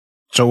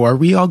So are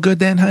we all good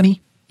then,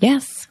 honey?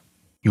 Yes.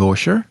 You're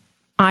sure?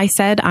 I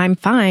said I'm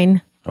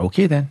fine.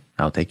 Okay then.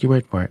 I'll take your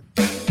word for it.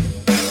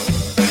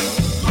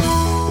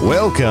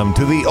 Welcome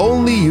to the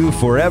Only You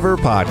Forever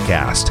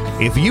podcast.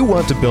 If you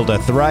want to build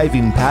a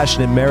thriving,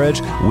 passionate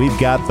marriage, we've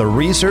got the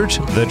research,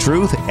 the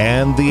truth,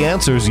 and the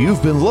answers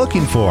you've been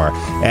looking for.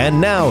 And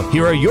now,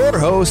 here are your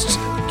hosts,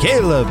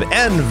 Caleb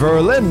and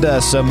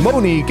Verlinda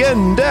Simone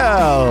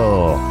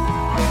Gendel.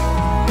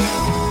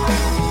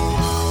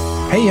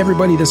 Hey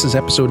everybody, this is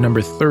episode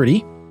number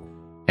 30,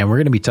 and we're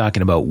going to be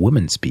talking about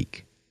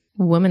Womanspeak.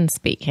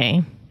 Womanspeak,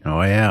 hey?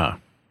 Oh yeah.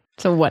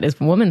 So what is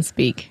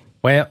Womanspeak?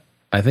 Well,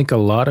 I think a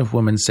lot of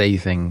women say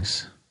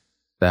things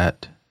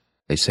that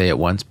they say it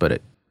once,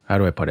 but how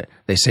do I put it?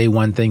 They say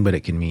one thing, but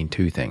it can mean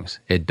two things.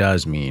 It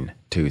does mean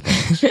two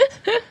things.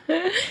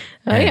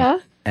 Yeah.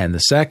 And the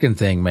second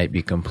thing might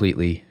be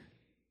completely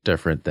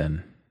different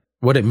than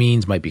what it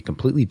means, might be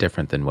completely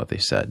different than what they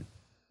said.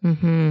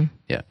 Mm-hmm.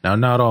 Yeah. Now,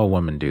 not all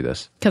women do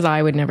this. Because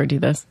I would never do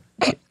this.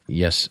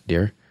 Yes,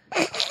 dear.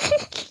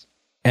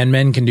 And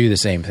men can do the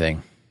same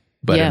thing.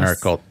 But in our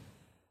culture,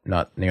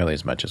 not nearly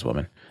as much as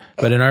women.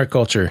 But in our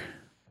culture,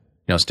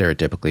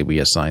 stereotypically, we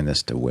assign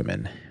this to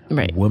women.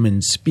 Right.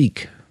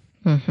 Womanspeak.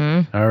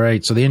 Mm-hmm. All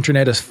right. So the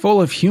internet is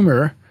full of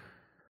humor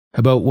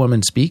about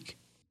Womanspeak,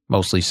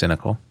 mostly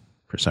cynical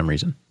for some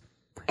reason.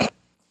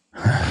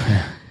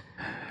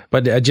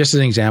 But just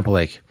as an example,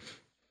 like,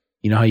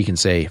 you know how you can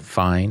say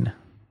fine?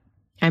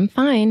 I'm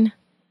fine.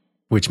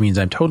 Which means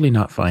I'm totally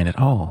not fine at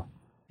all.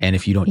 And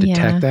if you don't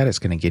detect that, it's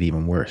going to get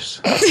even worse.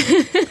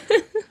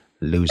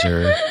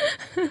 Loser.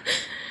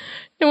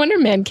 No wonder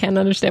men can't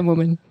understand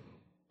women.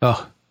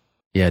 Oh,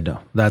 yeah, no.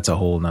 That's a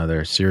whole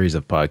nother series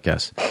of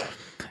podcasts.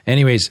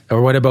 Anyways,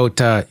 or what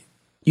about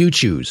you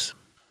choose?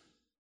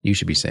 You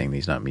should be saying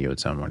these, not me. It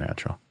would sound more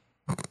natural.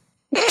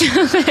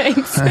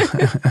 Thanks.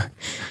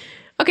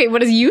 Okay,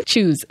 what does you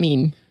choose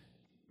mean?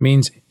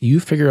 Means you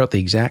figure out the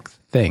exact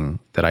thing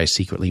that I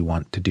secretly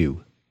want to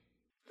do.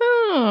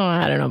 Oh,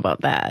 I don't know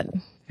about that.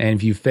 And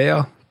if you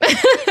fail,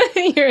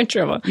 you're in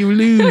trouble. you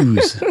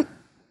lose.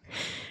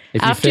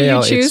 If After you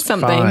fail, you choose it's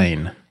something,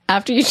 fine.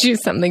 After you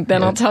choose something,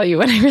 then I'll tell you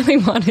what I really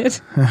wanted.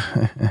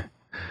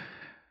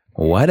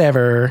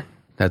 Whatever.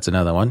 That's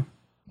another one.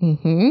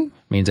 Mm-hmm.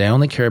 Means I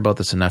only care about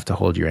this enough to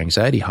hold your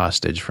anxiety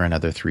hostage for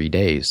another 3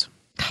 days.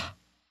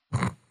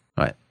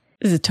 What?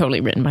 This is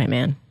totally written by a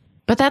man.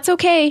 But that's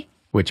okay.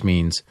 Which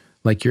means,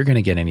 like, you're going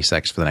to get any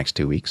sex for the next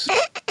 2 weeks.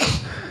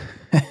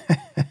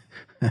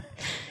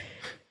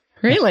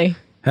 Really?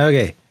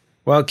 Okay.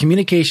 Well,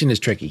 communication is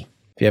tricky.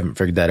 If you haven't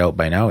figured that out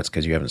by now, it's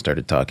because you haven't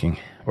started talking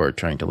or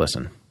trying to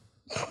listen.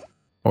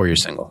 Or you're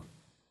single.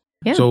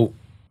 Yeah. So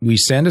we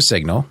send a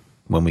signal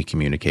when we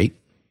communicate,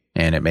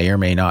 and it may or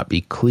may not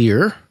be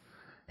clear.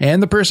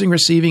 And the person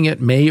receiving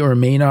it may or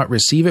may not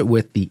receive it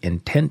with the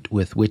intent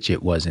with which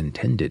it was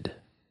intended.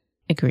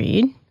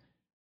 Agreed.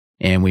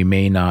 And we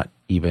may not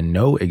even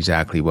know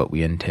exactly what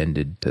we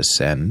intended to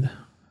send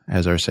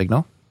as our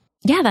signal.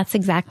 Yeah, that's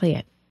exactly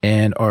it.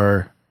 And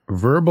our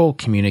verbal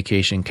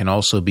communication can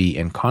also be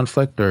in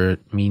conflict or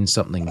mean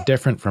something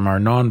different from our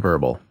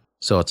nonverbal.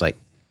 So it's like,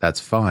 that's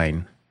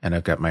fine. And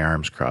I've got my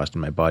arms crossed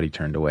and my body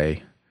turned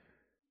away.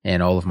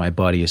 And all of my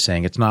body is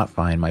saying it's not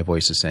fine. My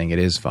voice is saying it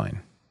is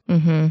fine.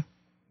 Mm-hmm.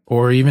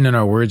 Or even in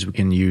our words, we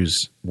can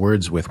use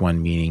words with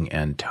one meaning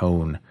and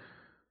tone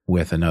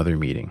with another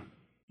meaning.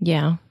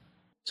 Yeah.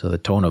 So the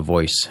tone of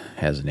voice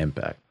has an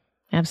impact.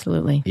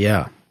 Absolutely.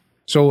 Yeah.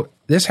 So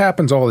this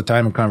happens all the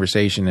time in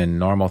conversation and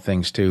normal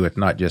things too. It's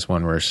not just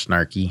when we're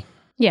snarky.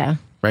 Yeah.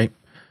 Right?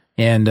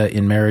 And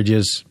in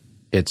marriages,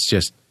 it's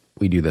just,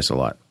 we do this a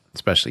lot,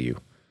 especially you.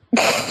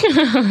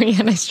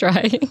 Yeah, nice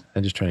try.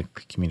 I'm just trying to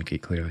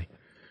communicate clearly.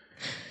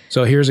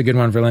 So here's a good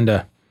one for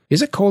Linda.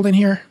 Is it cold in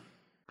here?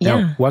 Yeah.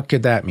 Now, what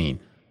could that mean?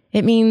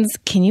 It means,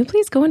 can you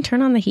please go and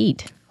turn on the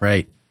heat?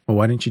 Right. Well,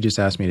 why didn't you just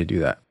ask me to do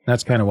that?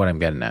 That's kind of what I'm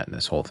getting at in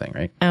this whole thing,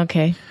 right?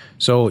 Okay.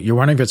 So you're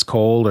wondering if it's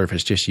cold or if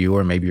it's just you,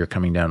 or maybe you're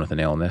coming down with an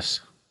illness.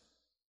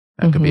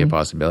 That could be a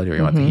possibility, or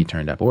you want the heat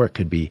turned up. Or it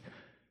could be,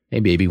 hey,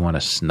 baby, want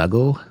to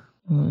snuggle?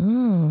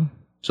 Oh.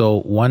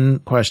 So one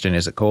question,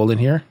 is it cold in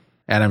here?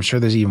 And I'm sure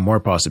there's even more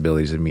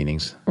possibilities of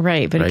meanings.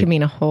 Right, but it could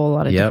mean a whole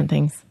lot of different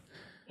things.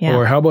 Yeah.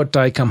 Or how about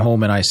I come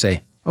home and I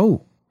say,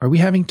 oh, are we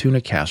having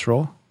tuna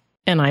casserole?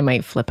 And I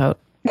might flip out.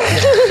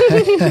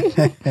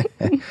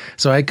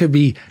 So I could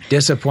be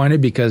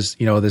disappointed because,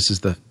 this is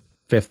the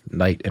 5th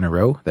night in a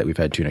row that we've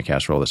had tuna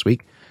casserole this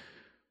week.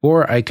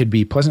 Or I could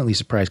be pleasantly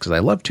surprised because I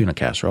love tuna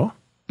casserole.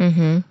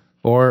 Mm-hmm.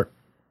 Or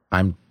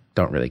I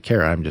don't really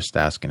care. I'm just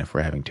asking if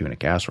we're having tuna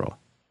casserole.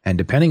 And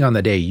depending on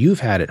the day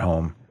you've had at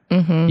home,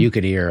 you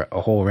could hear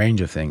a whole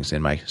range of things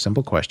in my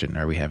simple question,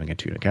 are we having a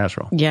tuna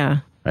casserole?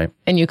 Yeah. Right?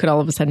 And you could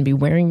all of a sudden be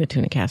wearing the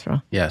tuna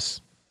casserole.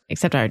 Yes.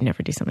 Except I would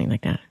never do something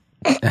like that.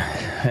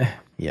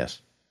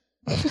 Yes.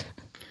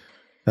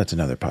 That's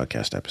another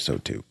podcast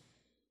episode too.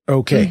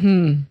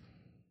 Okay.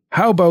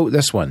 How about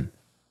this one?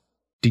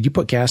 Did you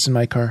put gas in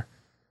my car?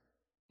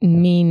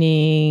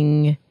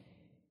 Meaning,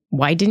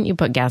 why didn't you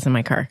put gas in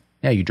my car?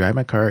 Yeah, you drive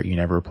my car, you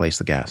never replace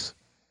the gas.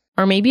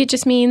 Or maybe it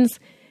just means,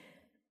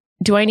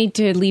 do I need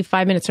to leave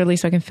 5 minutes early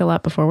so I can fill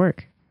up before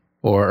work?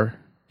 Or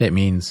it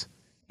means,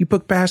 you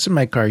put gas in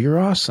my car. You're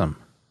awesome.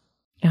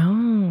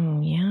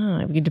 Oh,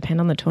 yeah. It would depend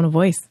on the tone of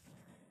voice.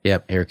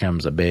 Yep, here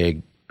comes I'm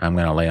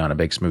going to lay on a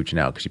big smooch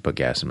now because you put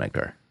gas in my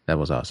car. That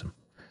was awesome.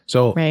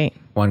 So,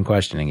 One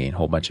question again,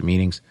 whole bunch of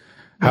meetings.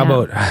 How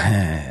about,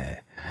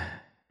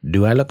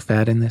 do I look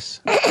fat in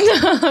this?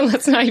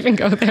 Let's not even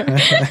go there.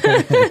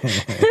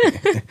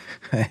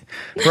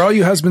 For all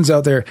you husbands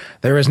out there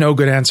is no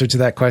good answer to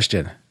that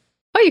question.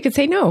 Oh, you could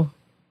say no.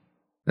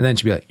 And then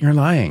she'd be like, you're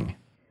lying.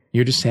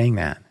 You're just saying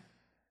that.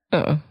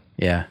 Oh.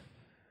 Yeah.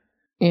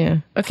 Yeah.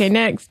 Okay,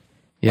 next.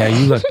 Yeah,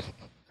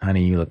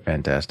 honey, you look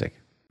fantastic.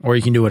 Or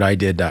you can do what I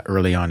did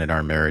early on in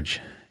our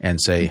marriage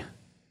and say,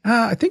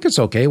 I think it's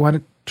okay. Why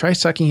don't try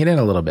sucking it in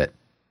a little bit?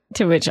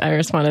 To which I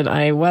responded,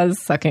 I was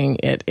sucking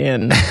it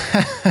in.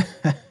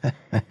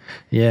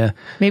 Yeah.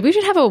 Maybe we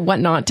should have a what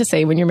not to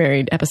say when you're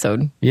married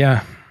episode.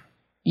 Yeah.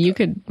 You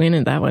could win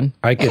in that one.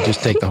 I could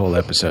just take the whole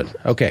episode.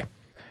 Okay.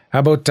 How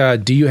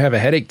about, do you have a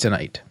headache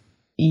tonight?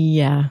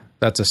 Yeah.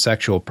 That's a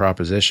sexual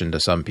proposition to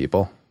some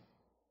people.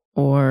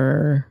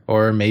 Or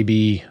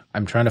maybe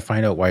I'm trying to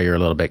find out why you're a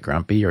little bit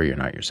grumpy or you're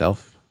not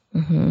yourself.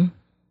 Mm-hmm.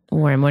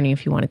 Or I'm wondering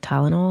if you want a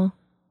Tylenol.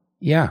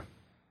 Yeah.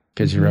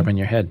 Because you're rubbing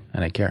your head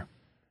and I care.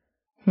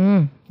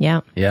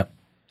 Yeah. Yep.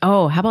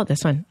 Oh, how about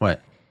this one?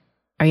 What?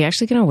 Are you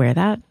actually going to wear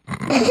that?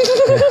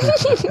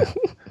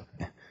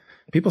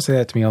 People say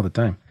that to me all the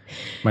time.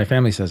 My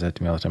family says that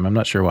to me all the time. I'm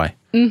not sure why.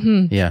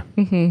 Mm-hmm. Yeah.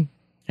 Mm-hmm.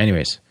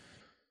 Anyways,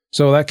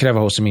 so that could have a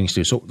host of meanings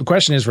too. So the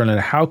question is,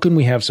 Renata, how can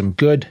we have some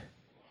good,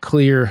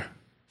 clear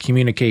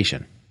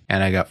communication?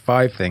 And I got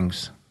 5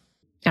 things.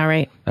 All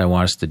right. I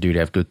want us to do to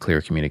have good,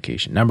 clear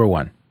communication. Number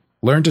 1,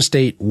 learn to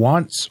state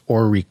wants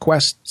or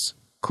requests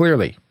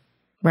clearly.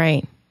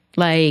 Right.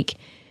 Like,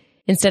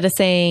 instead of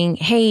saying,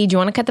 hey, do you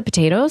want to cut the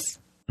potatoes?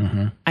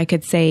 Mm-hmm. I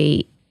could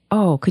say,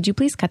 oh, could you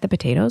please cut the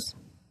potatoes?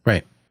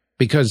 Right.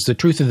 Because the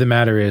truth of the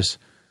matter is,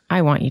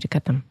 I want you to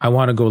cut them. I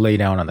want to go lay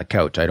down on the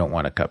couch. I don't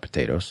want to cut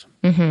potatoes.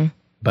 Mm-hmm.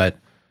 But,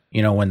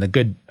 when the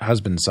good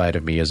husband side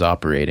of me is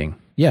operating,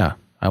 yeah,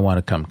 I want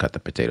to come cut the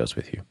potatoes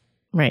with you.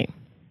 Right.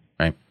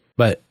 Right.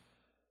 But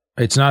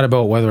it's not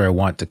about whether I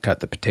want to cut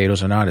the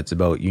potatoes or not. It's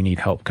about you need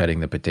help cutting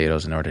the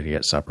potatoes in order to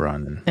get supper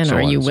on. And so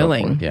are on you and so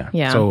willing? forth.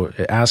 Yeah. So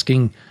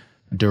asking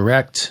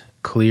direct,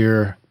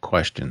 clear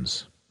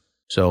questions.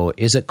 So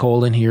is it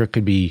cold in here? It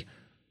could be,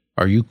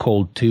 are you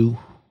cold too?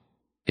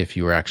 If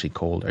you were actually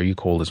cold, are you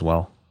cold as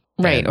well?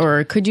 Right. And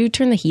or could you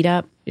turn the heat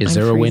up? Is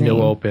there a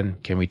window open?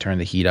 Can we turn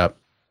the heat up?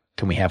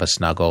 Can we have a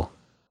snuggle?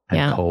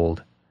 I'm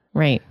cold.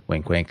 Right.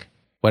 Wink, wink.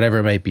 Whatever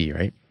it might be,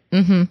 right?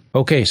 Mm-hmm.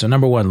 Okay, so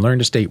number 1, learn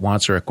to state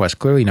wants or requests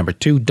clearly. Number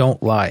 2,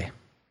 don't lie.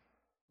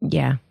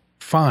 Yeah.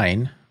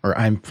 Fine or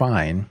I'm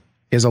fine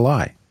is a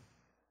lie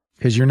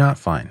because you're not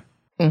fine.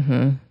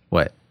 Mm-hmm.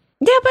 What?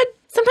 Yeah, but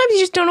sometimes you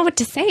just don't know what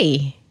to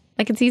say.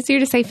 Like, it's easier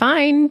to say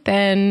fine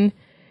than...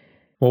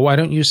 Well, why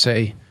don't you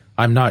say,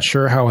 I'm not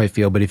sure how I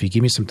feel, but if you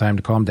give me some time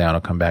to calm down,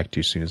 I'll come back to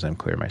you as soon as I'm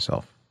clear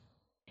myself.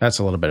 That's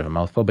a little bit of a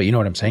mouthful, but you know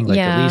what I'm saying? Like,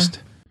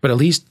 at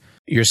least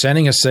you're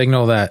sending a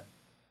signal that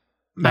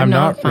I'm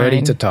not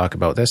ready to talk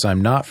about this.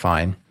 I'm not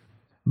fine,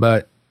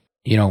 but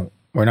we're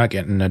not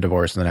getting a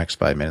divorce in the next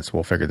 5 minutes.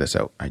 We'll figure this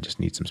out. I just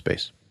need some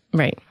space.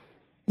 Right.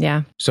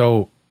 Yeah.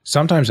 So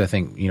sometimes I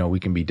think, we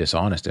can be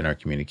dishonest in our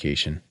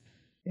communication,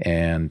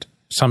 and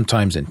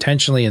sometimes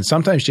intentionally, and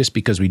sometimes just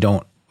because we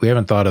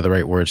haven't thought of the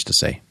right words to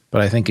say.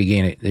 But I think,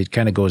 again, it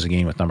kind of goes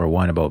again with number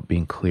 1 about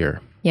being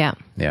clear. Yeah.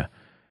 Yeah.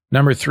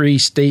 Number 3,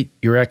 state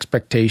your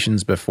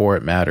expectations before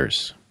it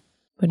matters.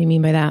 What do you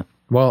mean by that?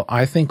 Well,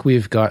 I think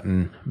we've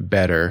gotten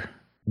better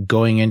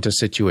going into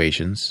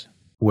situations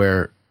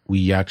where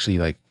we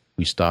actually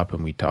we stop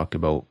and we talk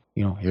about,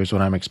 here's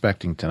what I'm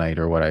expecting tonight,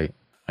 or what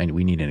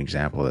we need an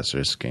example of this, or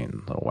it's getting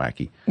a little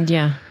wacky.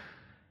 Yeah.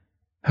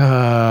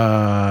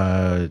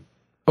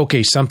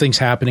 Okay, something's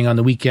happening on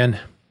the weekend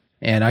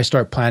and I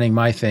start planning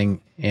my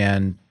thing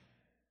and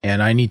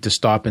I need to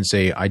stop and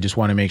say, I just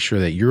want to make sure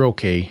that you're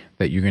okay,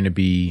 that you're going to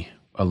be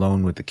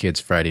alone with the kids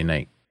Friday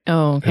night.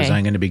 Oh, okay. Because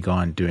I'm going to be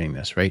gone doing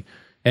this, right?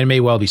 And it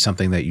may well be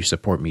something that you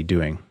support me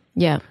doing.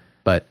 Yeah.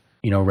 But,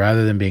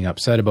 rather than being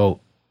upset about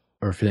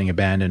or feeling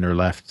abandoned or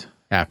left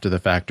after the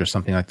fact or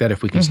something like that,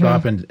 if we can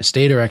stop and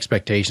state our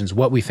expectations,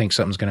 what we think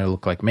something's going to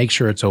look like, make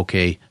sure it's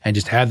okay, and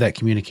just have that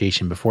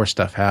communication before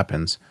stuff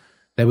happens,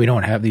 that we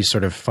don't have these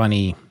sort of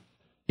funny,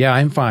 yeah,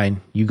 I'm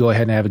fine, you go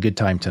ahead and have a good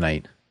time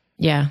tonight.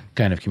 Yeah.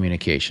 Kind of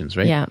communications,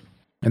 right? Yeah.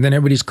 And then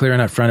everybody's clear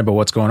and upfront about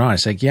what's going on.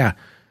 It's like, yeah,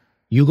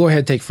 you go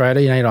ahead, take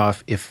Friday night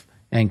off,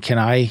 and can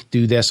I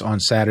do this on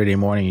Saturday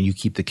morning and you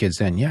keep the kids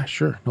then? Yeah,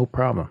 sure. No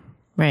problem.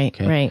 Right.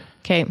 Okay? Right.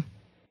 Okay.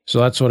 So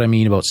that's what I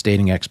mean about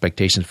stating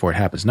expectations before it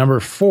happens. Number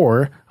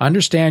 4,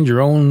 understand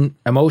your own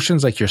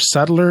emotions, like your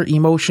subtler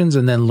emotions,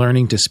 and then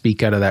learning to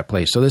speak out of that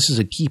place. So this is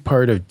a key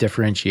part of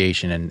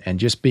differentiation and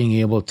just being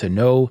able to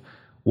know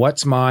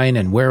what's mine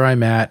and where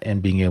I'm at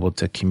and being able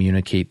to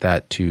communicate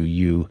that to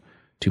you,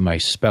 to my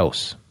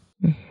spouse.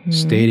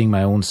 stating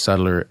my own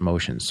subtler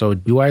emotions. So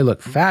do I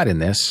look fat in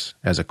this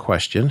as a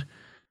question?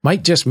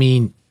 Might just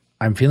mean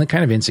I'm feeling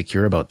kind of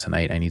insecure about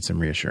tonight. I need some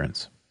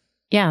reassurance.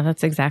 Yeah,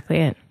 that's exactly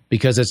it.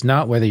 Because it's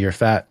not whether you're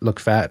look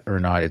fat or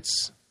not.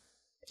 It's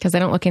because I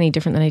don't look any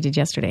different than I did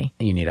yesterday.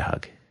 You need a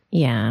hug.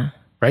 Yeah.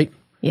 Right?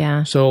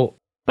 Yeah. So,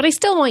 but I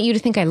still want you to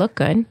think I look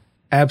good.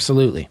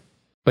 Absolutely.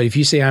 But if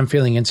you say I'm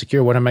feeling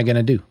insecure, what am I going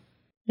to do?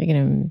 You're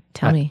going to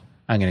tell me.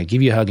 I'm going to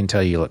give you a hug and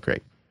tell you look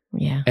great.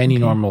 Yeah. Any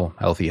normal,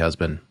 healthy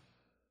husband,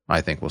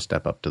 I think, will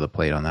step up to the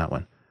plate on that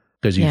one.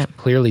 Because you've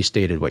clearly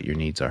stated what your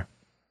needs are.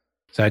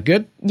 Is that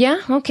good? Yeah.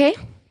 Okay.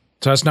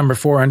 So that's number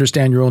 4,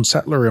 understand your own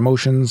subtler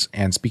emotions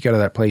and speak out of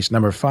that place.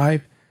 Number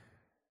 5,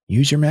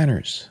 use your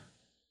manners.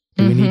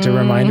 Do we need to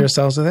remind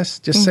ourselves of this?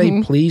 Just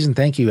say please and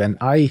thank you. And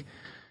I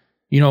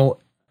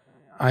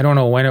don't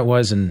know when it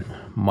was in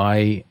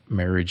my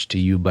marriage to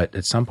you, but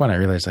at some point I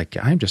realized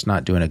I'm just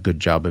not doing a good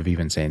job of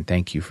even saying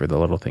thank you for the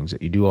little things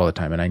that you do all the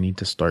time. And I need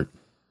to start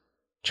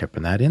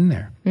chipping that in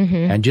there.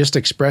 And just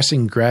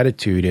expressing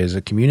gratitude is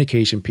a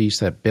communication piece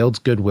that builds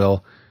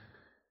goodwill.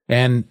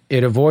 And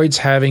it avoids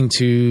having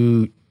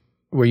to,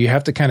 where you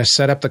have to kind of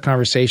set up the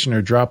conversation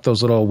or drop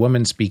those little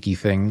woman speaky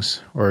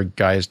things, or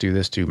guys do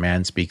this too,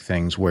 man speak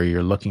things, where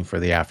you're looking for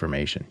the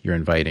affirmation. You're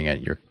inviting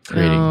it. You're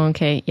creating. Oh,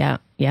 okay. Yeah.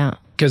 Yeah.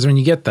 Because when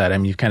you get that,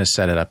 you've kind of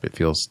set it up. It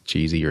feels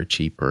cheesy or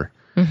cheap or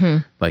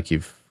like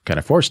you've kind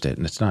of forced it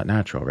and it's not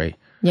natural, right?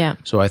 Yeah.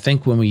 So I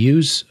think when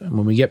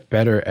we get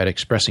better at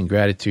expressing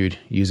gratitude,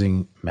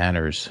 using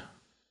manners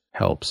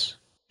helps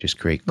just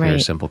create clear,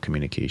 simple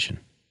communication.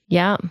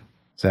 Yeah.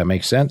 Does that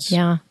make sense?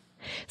 Yeah.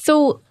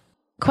 So,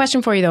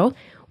 question for you though.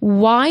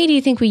 Why do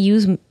you think we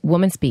use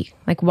womanspeak?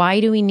 Like,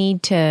 why do we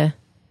need to,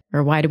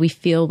 or why do we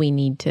feel we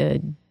need to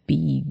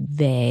be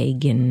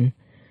vague and...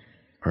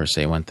 Or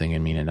say one thing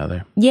and mean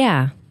another?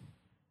 Yeah.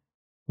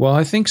 Well,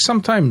 I think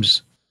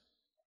sometimes,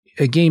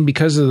 again,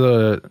 because of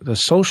the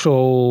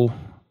social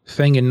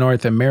thing in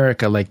North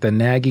America, like the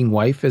nagging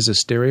wife is a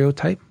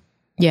stereotype.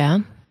 Yeah.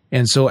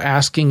 And so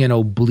asking an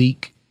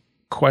oblique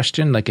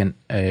question, like in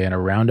a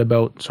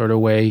roundabout sort of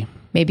way.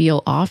 Maybe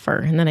you'll offer,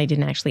 and then I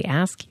didn't actually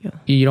ask you.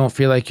 You don't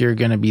feel like you're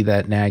going to be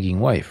that nagging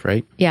wife,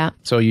 right? Yeah.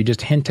 So you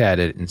just hint at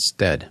it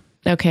instead.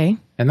 Okay.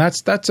 And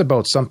that's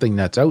about something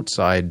that's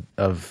outside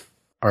of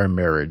our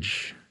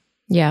marriage.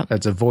 Yeah.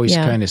 That's a voice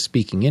kind of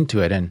speaking into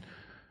it. And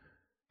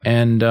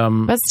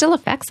but it still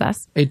affects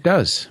us. It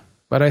does.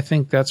 But I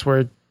think that's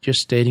where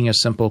just stating a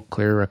simple,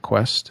 clear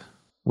request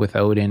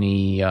without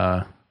any,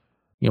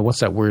 what's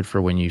that word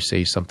for when you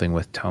say something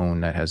with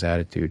tone that has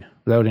attitude?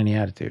 Without any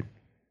attitude.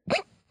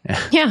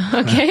 Yeah.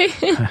 Okay.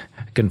 I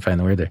couldn't find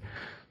the word there.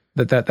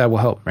 That will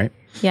help, right?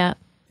 Yeah.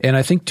 And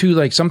I think too,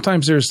 like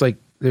sometimes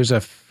there's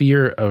a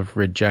fear of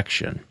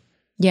rejection.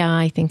 Yeah,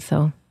 I think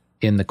so.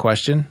 In the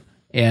question.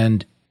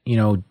 And,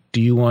 do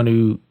you want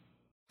to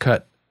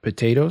cut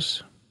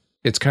potatoes?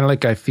 It's kind of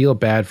like I feel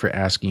bad for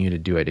asking you to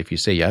do it. If you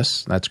say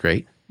yes, that's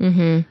great.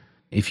 Mm-hmm.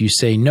 If you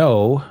say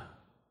no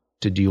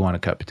to do you want to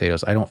cut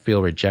potatoes, I don't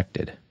feel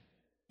rejected.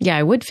 Yeah,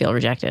 I would feel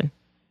rejected.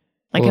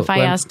 Like if I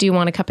ask, do you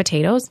want to cut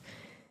potatoes?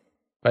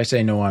 If I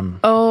say no, I'm...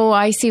 Oh,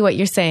 I see what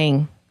you're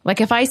saying.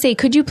 Like if I say,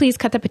 could you please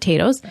cut the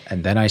potatoes?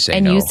 And then I say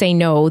and no. And you say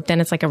no,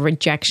 then it's like a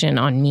rejection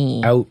on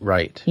me.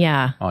 Outright.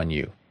 Yeah. On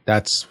you.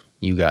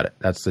 You got it.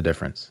 That's the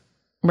difference.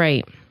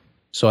 Right.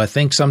 So I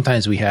think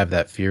sometimes we have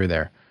that fear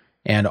there.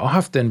 And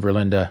often,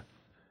 Verlinda,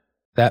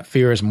 that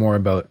fear is more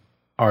about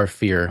our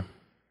fear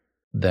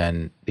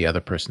than the other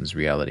person's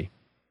reality.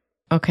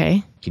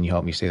 Okay. Can you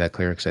help me say that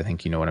clearer? Because I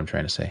think you know what I'm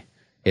trying to say.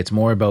 It's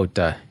more about,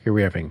 here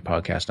we are having a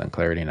podcast on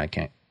clarity and I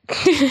can't.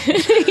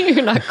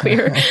 You're not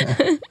clear.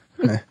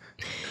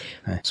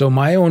 So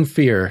my own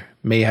fear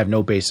may have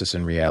no basis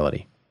in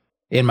reality.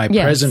 In my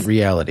present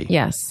reality.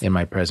 Yes. In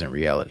my present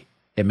reality.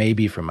 It may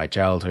be from my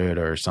childhood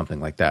or something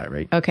like that,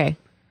 right? Okay.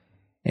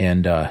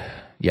 And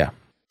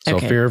so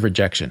fear of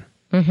rejection.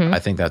 I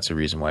think that's the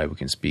reason why we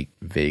can speak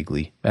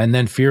vaguely. And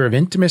then fear of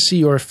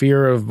intimacy or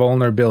fear of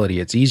vulnerability.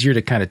 It's easier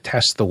to kind of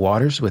test the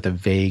waters with a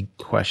vague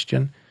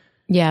question.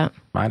 Yeah.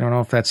 I don't know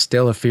if that's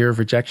still a fear of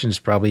rejection. It's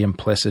probably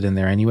implicit in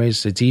there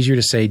anyways. It's easier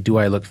to say, do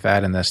I look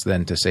fat in this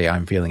than to say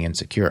I'm feeling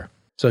insecure.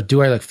 So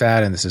do I look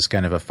fat? And this is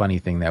kind of a funny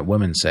thing that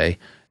women say.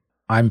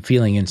 I'm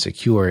feeling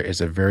insecure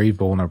is a very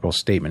vulnerable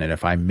statement. And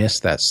if I miss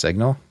that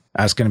signal,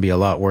 that's going to be a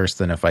lot worse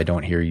than if I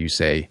don't hear you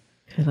say,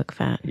 I look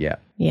fat. Yeah.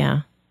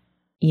 Yeah.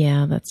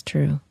 Yeah, that's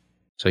true.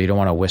 So you don't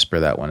want to whisper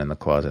that one in the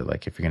closet.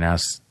 Like if you're going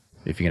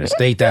to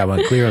state that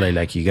one clearly,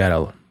 like you got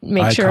to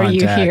make sure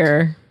contact, you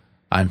hear.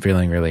 I'm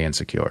feeling really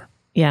insecure.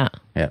 Yeah.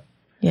 Yeah.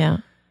 Yeah.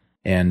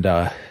 And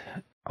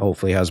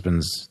hopefully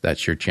husbands,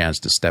 that's your chance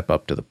to step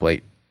up to the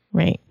plate.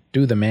 Right.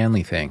 Do the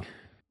manly thing.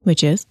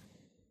 Which is?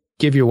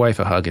 Give your wife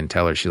a hug and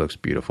tell her she looks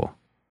beautiful.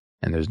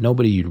 And there's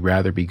nobody you'd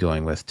rather be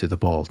going with to the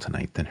ball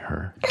tonight than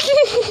her.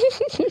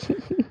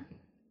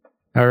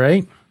 All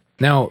right.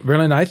 Now,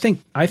 Verlin,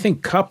 I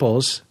think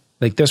couples,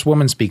 like this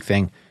womanspeak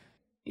thing,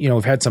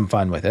 we've had some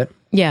fun with it.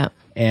 Yeah.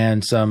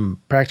 And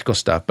some practical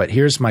stuff. But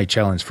here's my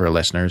challenge for our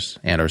listeners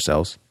and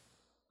ourselves.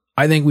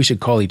 I think we should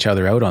call each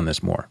other out on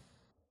this more.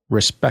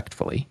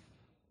 respectfully.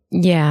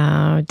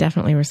 Yeah,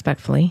 definitely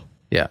respectfully.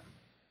 Yeah.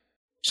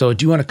 So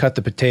do you want to cut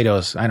the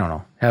potatoes? I don't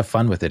know. Have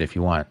fun with it if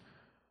you want.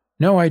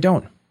 No, I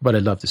don't. But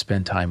I'd love to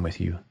spend time with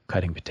you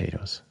cutting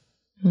potatoes.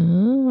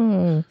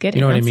 Good.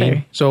 You know what I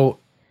mean? So,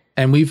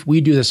 and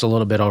we do this a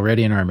little bit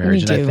already in our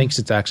marriage. And I think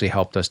it's actually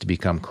helped us to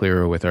become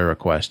clearer with our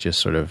request, just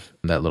sort of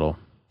that little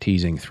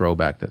teasing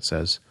throwback that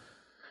says,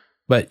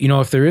 but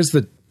if there is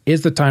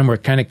the time where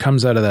it kind of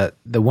comes out of that,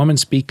 the woman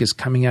speak is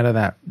coming out of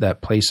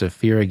that place of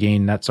fear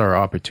again. That's our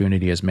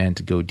opportunity as men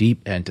to go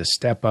deep and to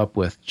step up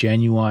with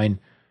genuine,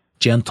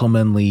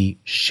 gentlemanly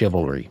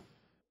chivalry.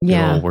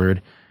 Yeah. Good old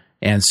word.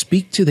 And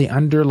speak to the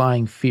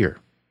underlying fear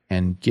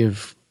and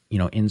give,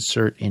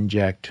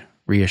 inject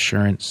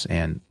reassurance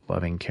and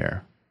loving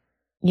care.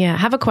 Yeah. I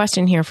have a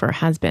question here for a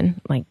husband.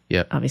 Like,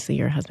 obviously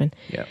you're a husband.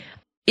 Yeah.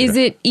 Is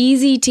it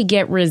easy to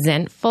get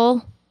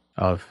resentful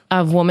of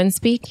woman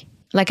speak?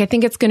 Like, I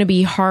think it's going to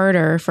be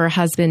harder for a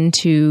husband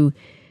to,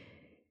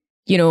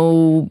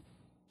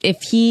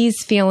 if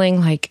he's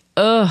feeling like,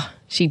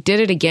 she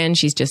did it again.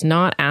 She's just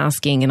not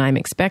asking and I'm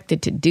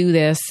expected to do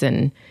this.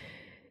 And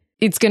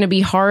it's going to be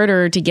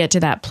harder to get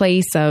to that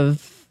place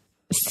of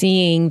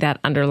seeing that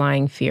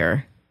underlying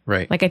fear.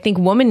 Right. Like, I think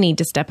women need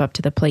to step up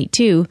to the plate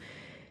too.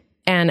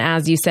 And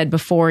as you said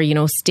before,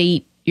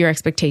 state your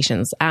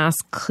expectations,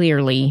 ask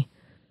clearly,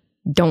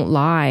 don't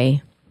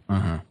lie,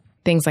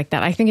 things like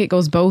that. I think it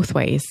goes both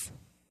ways.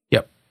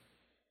 Yep.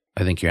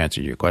 I think you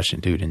answered your question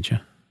too, didn't you?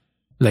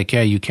 Like,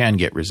 yeah, you can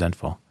get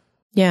resentful.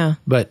 Yeah.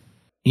 But,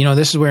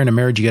 this is where in a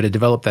marriage you got to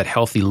develop that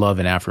healthy love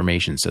and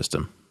affirmation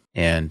system.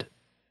 And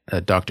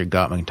Dr.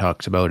 Gottman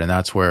talks about, and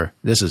that's where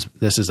this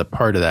is a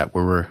part of that,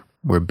 where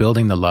we're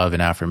building the love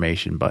and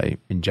affirmation by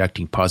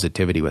injecting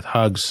positivity with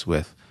hugs,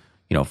 with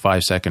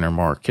 5-second or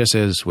more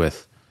kisses,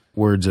 with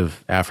words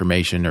of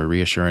affirmation or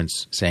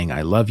reassurance, saying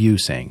I love you,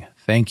 saying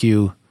thank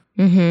you,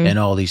 and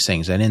all these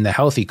things. And in the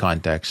healthy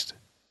context,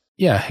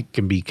 yeah, it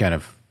can be kind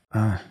of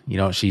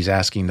she's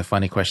asking the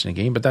funny question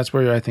again, but that's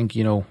where I think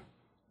humor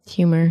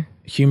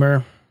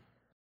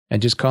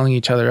and just calling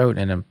each other out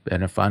in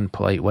a fun,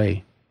 polite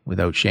way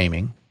without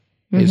shaming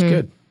is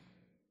good.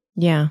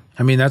 Yeah.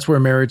 I mean, that's where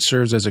marriage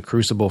serves as a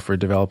crucible for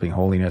developing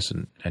holiness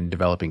and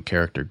developing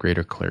character,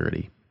 greater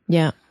clarity.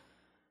 Yeah.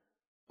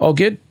 All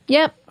good?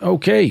 Yep.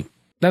 Okay.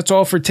 That's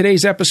all for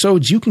today's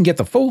episodes. You can get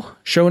the full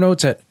show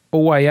notes at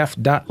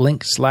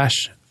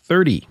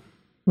oyf.link/30.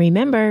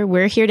 Remember,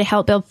 we're here to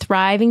help build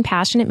thriving,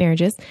 passionate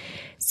marriages.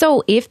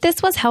 So if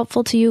this was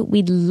helpful to you,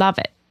 we'd love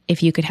it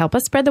if you could help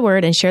us spread the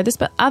word and share this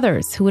with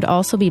others who would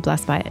also be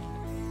blessed by it.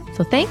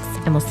 So thanks,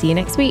 and we'll see you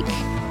next week.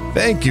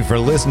 Thank you for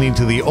listening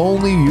to the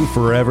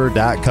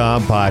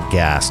OnlyYouForever.com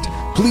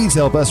podcast. Please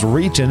help us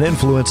reach and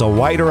influence a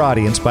wider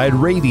audience by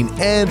rating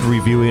and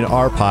reviewing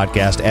our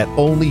podcast at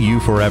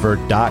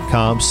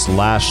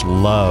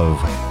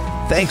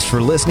OnlyYouForever.com/love. Thanks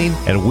for listening,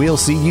 and we'll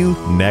see you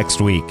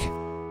next week.